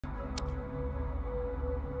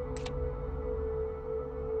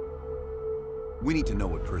We need to know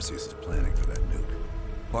what Perseus is planning for that nuke.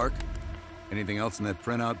 Park? Anything else in that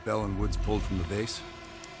printout Bell and Woods pulled from the base?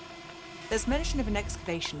 There's mention of an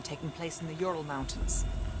excavation taking place in the Ural Mountains,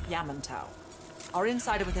 Yamantau. Our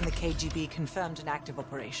insider within the KGB confirmed an active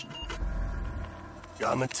operation.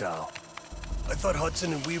 Yamantau? I thought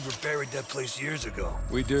Hudson and Weaver buried that place years ago.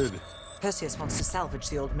 We did. Perseus wants to salvage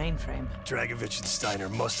the old mainframe. Dragovich and Steiner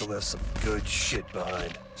must have left some good shit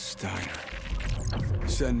behind. Steiner.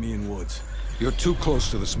 Send me in Woods. You're too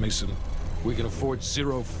close to this, Mason. We can afford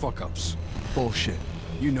zero fuck-ups. Bullshit.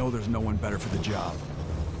 You know there's no one better for the job.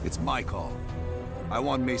 It's my call. I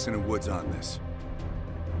want Mason and Woods on this.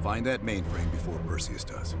 Find that mainframe before Perseus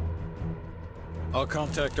does. I'll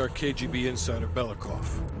contact our KGB insider, Belikov.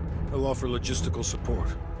 He'll offer logistical support.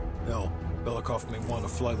 Hell, Belikov may want to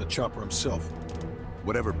fly the chopper himself.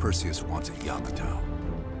 Whatever Perseus wants at Yamantau,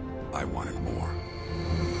 I want it more.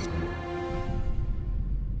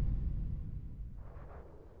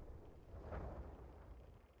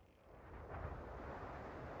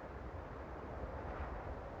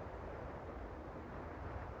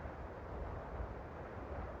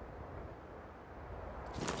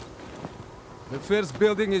 The first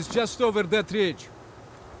building is just over that ridge.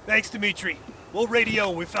 Thanks, Dmitri. We'll radio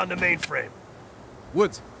when we found the mainframe.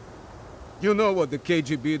 Woods, you know what the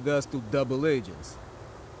KGB does to double agents.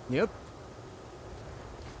 Yep.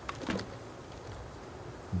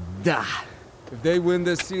 Da. If they win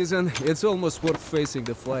this season, it's almost worth facing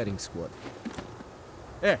the fighting squad.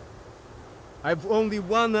 Hey, I've only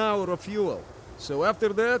 1 hour of fuel. So after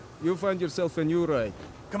that, you find yourself a new ride.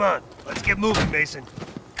 Come on, let's get moving, Mason.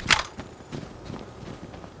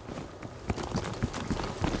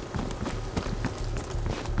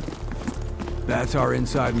 That's our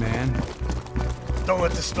inside man. Don't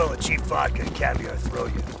let the smell of cheap vodka and caviar throw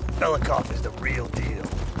you. Belikov is the real deal.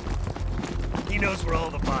 He knows where all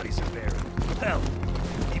the bodies are buried. Hell,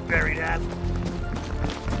 he buried half of them.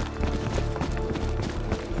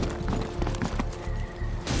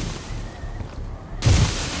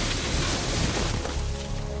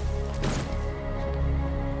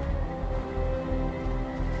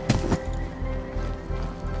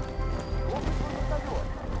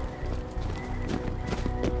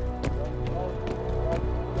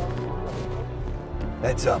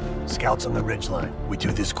 Heads up. Scouts on the ridgeline. We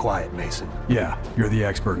do this quiet, Mason. Yeah, you're the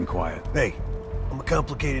expert in quiet. Hey, I'm a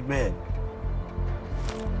complicated man.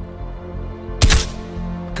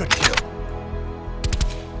 Good kill.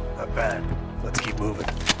 Not bad. Let's keep moving.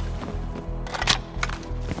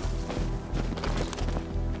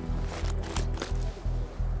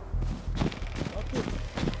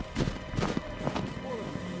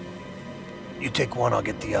 You take one, I'll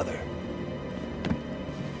get the other.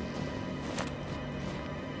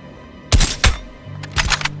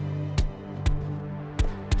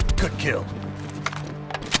 Good kill.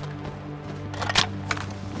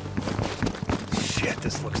 Shit,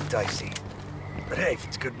 this looks dicey. But hey, if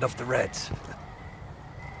it's good enough, the Reds.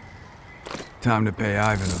 Time to pay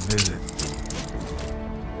Ivan a visit.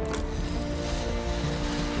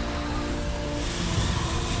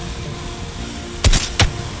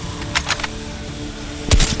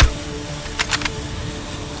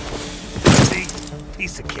 See?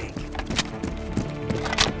 Piece of cake.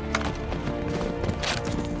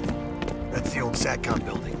 That's the old SATCOM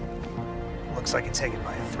building. Looks like it's hanging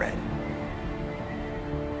by a thread.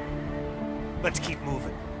 Let's keep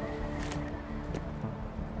moving.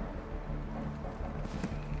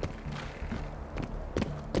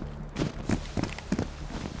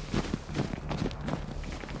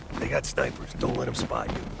 They got snipers. Don't let them spot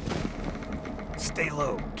you. Stay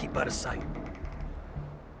low. Keep out of sight.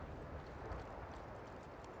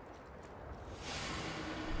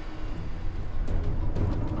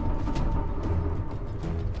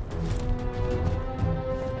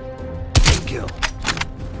 Kill.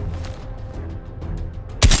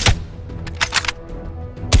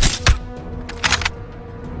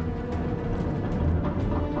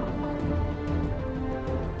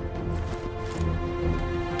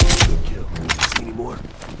 Good kill. See any more?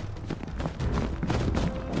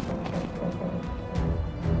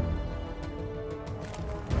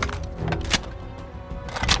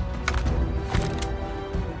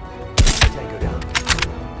 Tango down.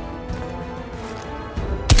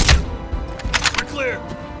 We're clear.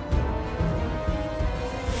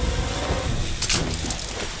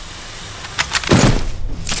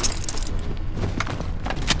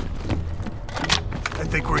 I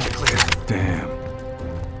think we're in the clear. Damn.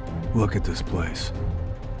 Look at this place.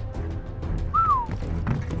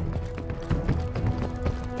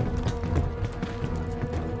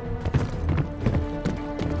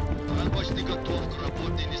 Он почти готов к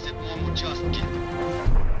работе, несет вам участки.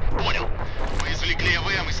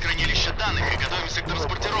 хранилища данных и готовимся к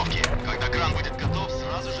транспортировке. Когда кран будет готов,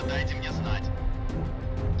 сразу же дайте мне знать.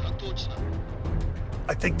 Да, точно.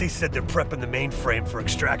 I think they said they're prepping the mainframe for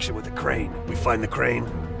extraction with a crane. We find the crane,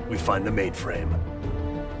 we find the mainframe.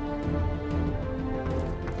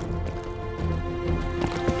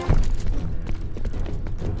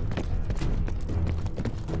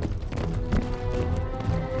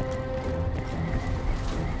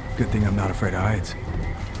 Good thing I'm not afraid of heights.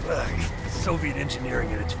 Ugh, Soviet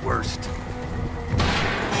engineering at its worst.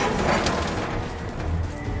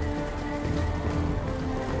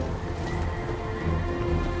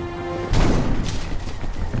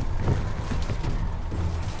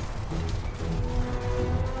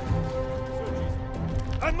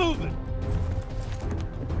 I'm moving!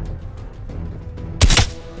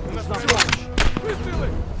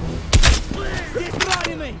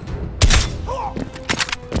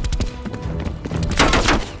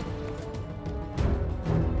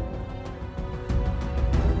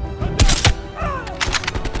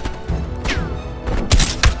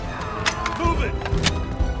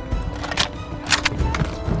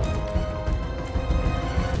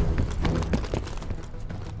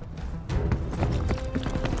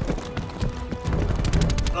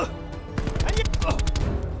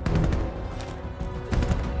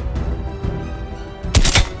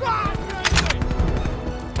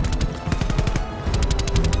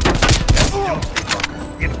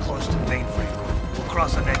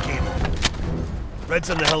 Red's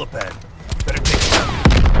on the helipad. Better take it out.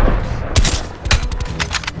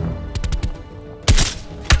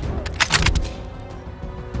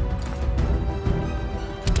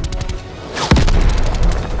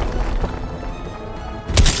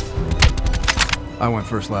 I went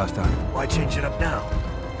first last time. Why change it up now?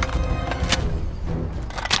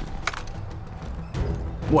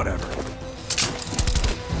 Whatever.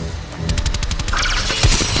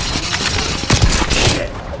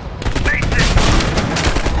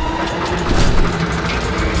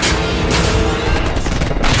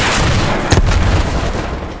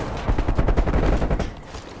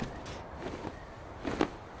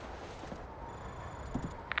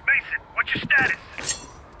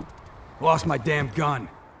 Lost my damn gun.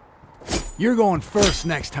 You're going first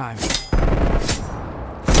next time.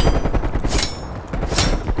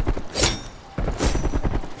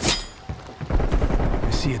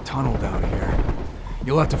 I see a tunnel down here.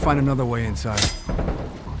 You'll have to find another way inside.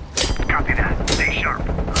 Copy that. Stay sharp.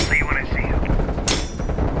 I'll see you when I see you.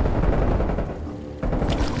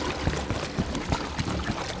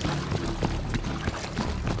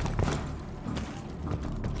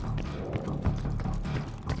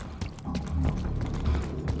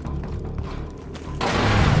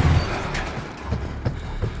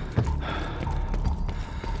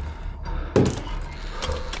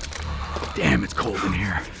 Damn, it's cold in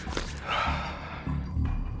here.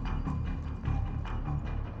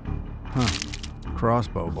 Huh.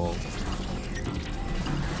 Crossbow bolt.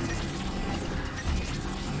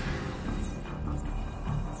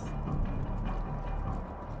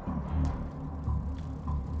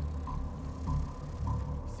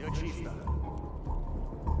 Все чисто.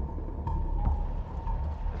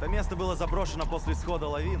 Это место было заброшено после схода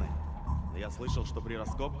лавины. Я слышал, что при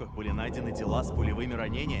раскопках были найдены тела с пулевыми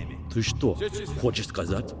ранениями. Ты что, хочешь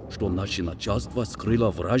сказать, что наше начальство скрыло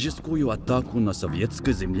вражескую атаку на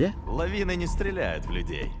советской земле? Лавины не стреляют в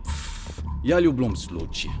людей. Я в любом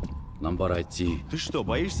случае. Нам пора идти. Ты что,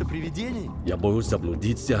 боишься привидений? Я боюсь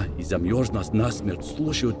заблудиться и замерз нас насмерть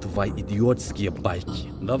слушаю твои идиотские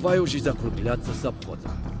байки. Давай уже закругляться с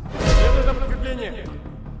обходом.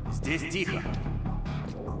 Здесь тихо.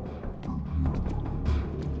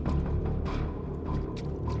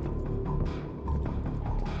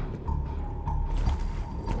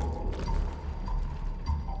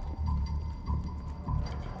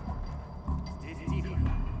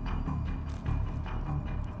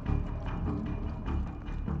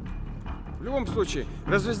 В любом случае,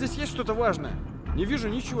 разве здесь есть что-то важное? Не вижу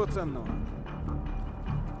ничего ценного.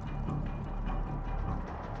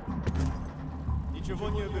 Ничего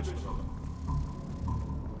не увидишь.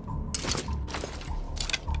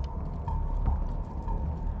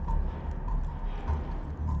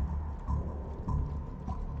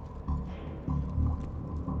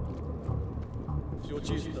 Все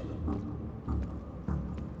чисто.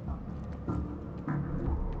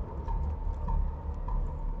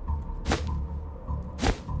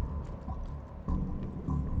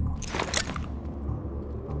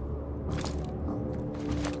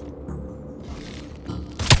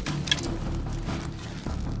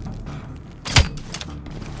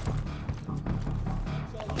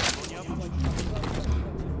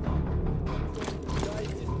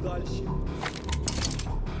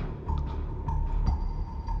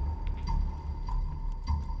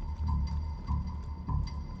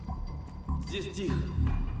 Здесь тихо.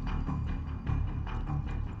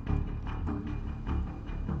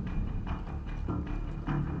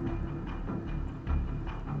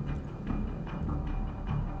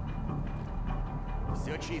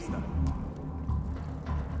 Все чисто.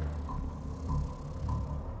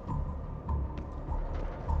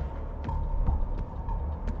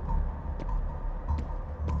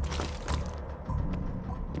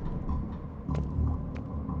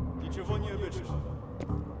 Ничего не обидишь.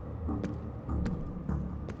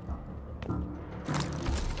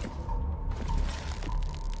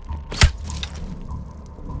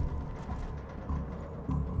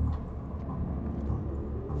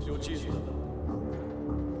 Все чисто.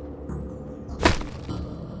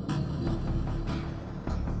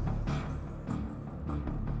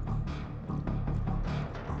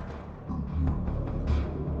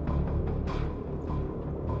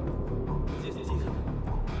 Здесь тихо.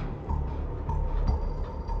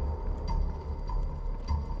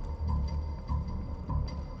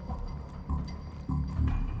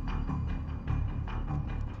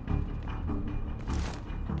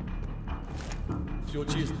 Все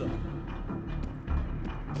чисто.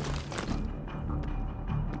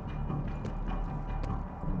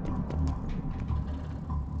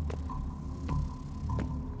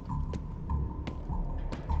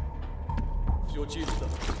 Все чисто.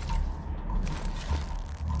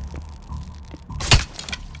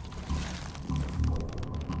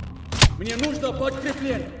 Мне нужно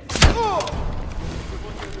подкрепление.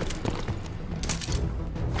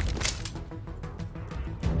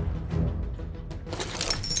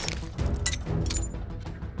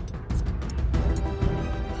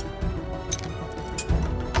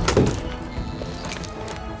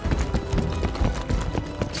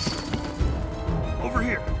 Over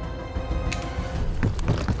here.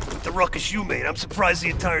 With the ruckus you made, I'm surprised the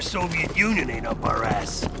entire Soviet Union ain't up our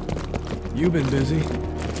ass. You've been busy.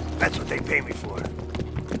 That's what they pay me for.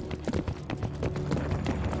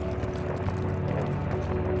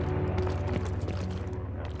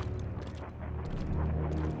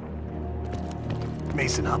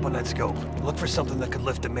 Mason, hop on that scope. Look for something that could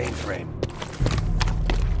lift the mainframe.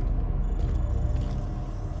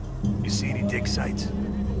 You see any dig sites?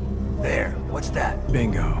 There. What's that?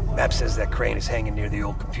 Bingo. Map says that crane is hanging near the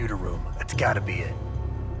old computer room. That's gotta be it.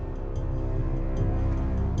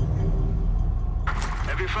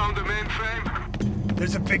 Have you found the mainframe?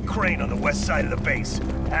 There's a big crane on the west side of the base.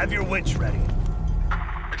 Have your winch ready.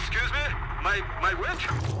 Excuse me? My winch?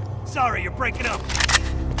 Sorry, you're breaking up.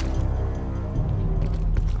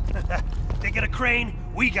 They got a crane,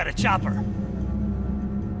 we got a chopper.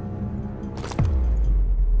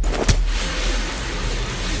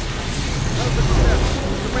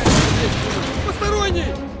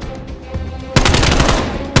 Посторонний!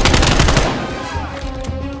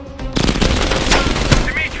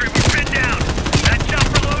 Dimitri, we're pinned down. That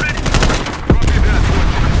chopper loaded? Copy that.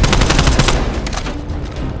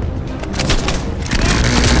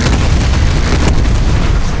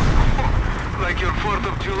 Like your 4th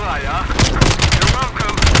of July, huh? You're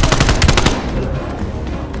welcome.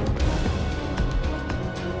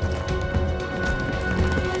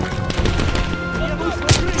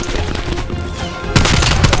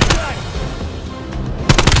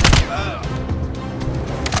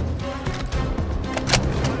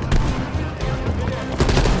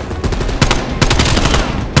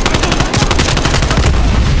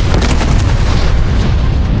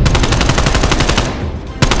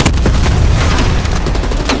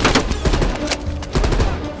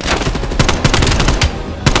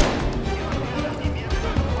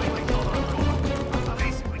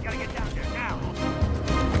 Mason, we gotta get down there now.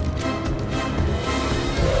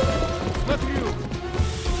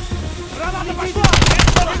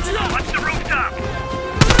 Watch the rooftop!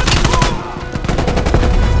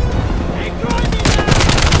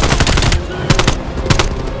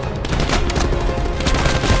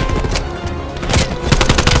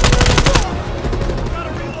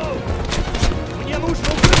 Gotta reload! Мне нужно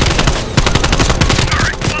укрытие!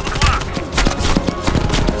 Alright, 12 o'clock!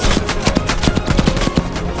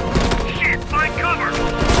 Shit, find cover!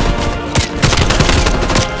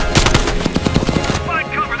 Find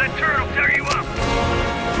cover, that turret will tear you up!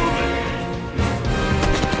 Move it!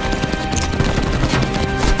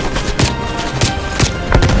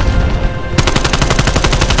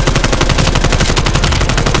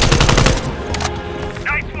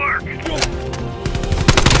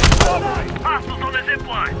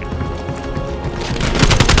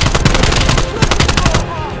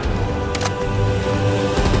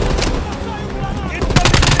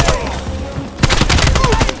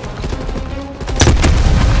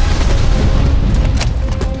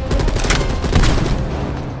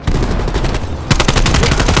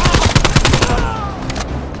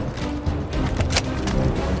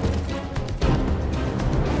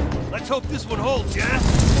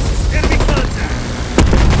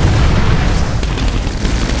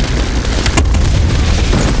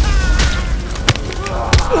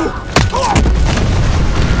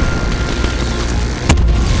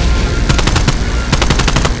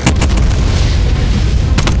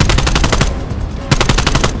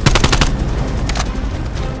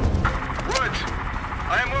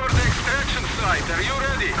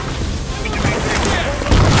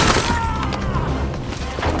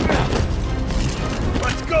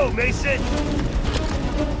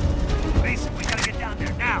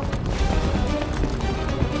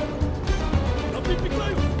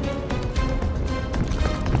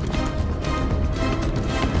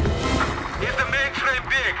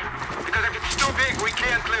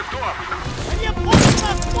 No!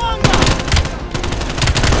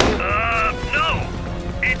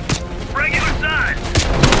 It's regular size!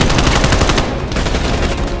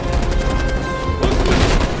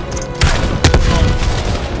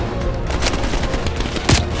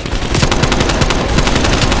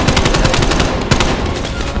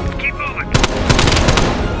 Keep moving!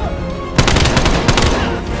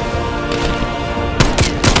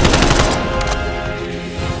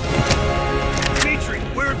 Dimitri,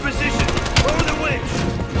 we're in position! Lower the winch!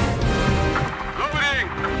 Loading!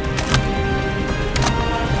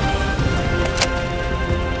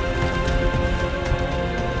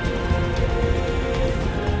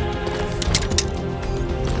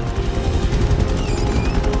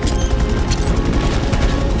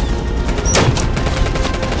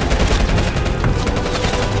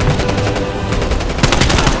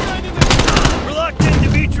 We're locked in,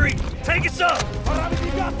 Dimitri! Take us up!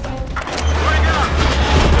 Going up!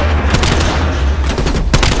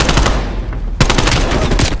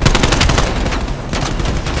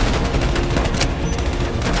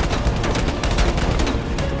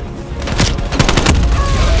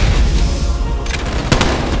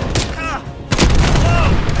 Ah! Whoa!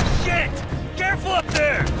 Shit! Careful up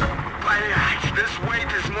there! This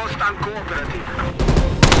weight is most uncooperative.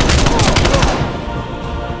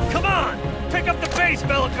 Come on! Pick up the pace,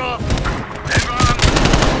 Belikov! Hang on!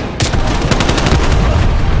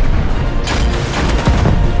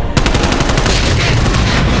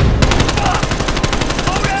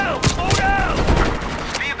 Slow down! Slow down!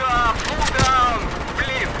 Speed up! Slow down!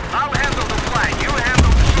 Believe, I'll handle the flying. You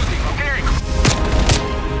handle the shooting, okay?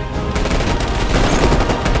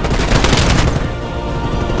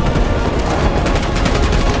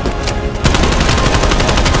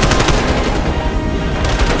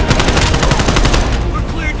 We're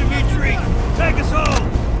clear, Dimitri! Take us home!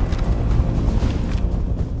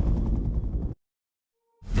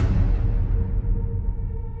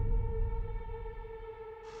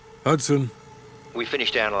 Hudson. We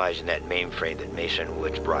finished analyzing that mainframe that Mason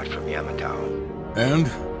Woods brought from Yamantau. And?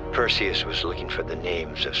 Perseus was looking for the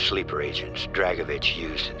names of sleeper agents Dragovich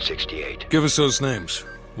used in 68. Give us those names.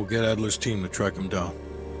 We'll get Adler's team to track them down.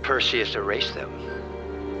 Perseus erased them.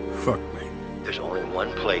 Fuck me. There's only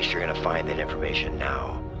one place you're gonna find that information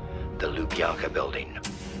now. The Lubyanka building.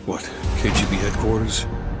 What, KGB headquarters?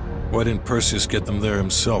 Why didn't Perseus get them there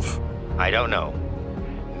himself? I don't know.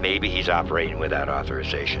 Maybe he's operating without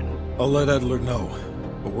authorization. I'll let Adler know.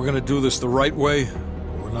 But we're gonna do this the right way,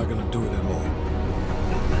 or we're not gonna do it at all.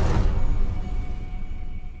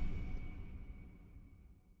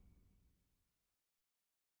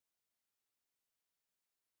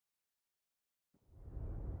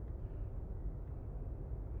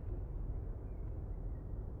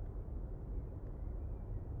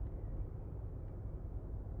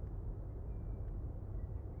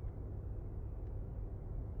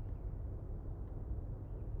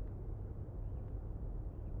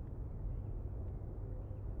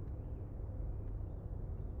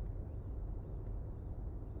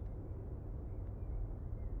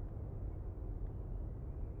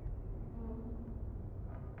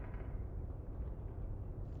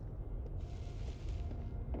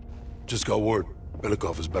 Just got word.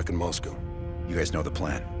 Belikov is back in Moscow. You guys know the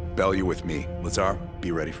plan. Bell, you're with me. Lazar,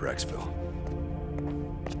 be ready for exfil.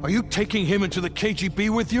 Are you taking him into the KGB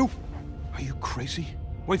with you? Are you crazy?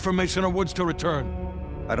 Wait for Mason or Woods to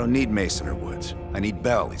return. I don't need Mason or Woods. I need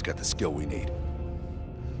Bell. He's got the skill we need.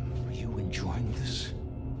 Are you enjoying this?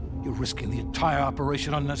 You're risking the entire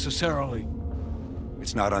operation unnecessarily.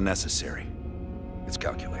 It's not unnecessary. It's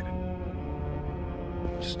calculated.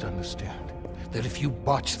 Just understand that if you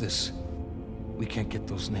botch this, we can't get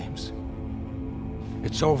those names.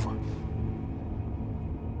 It's over.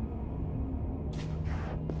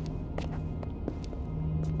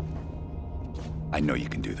 I know you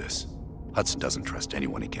can do this. Hudson doesn't trust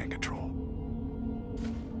anyone he can't control.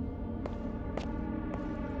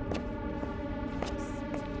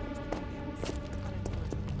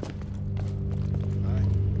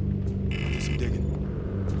 Do some digging.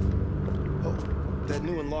 Oh, that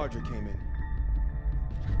new enlarger came in.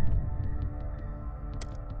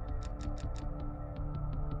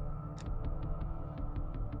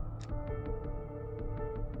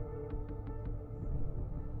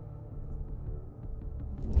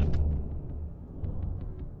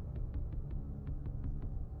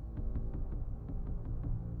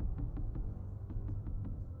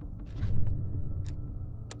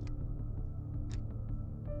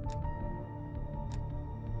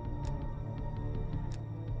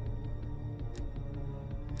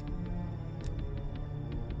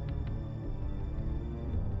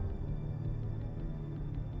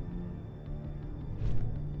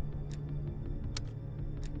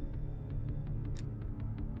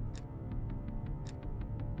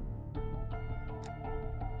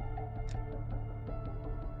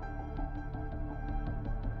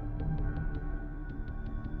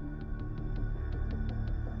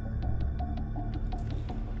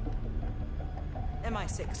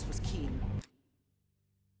 MI6 was keen.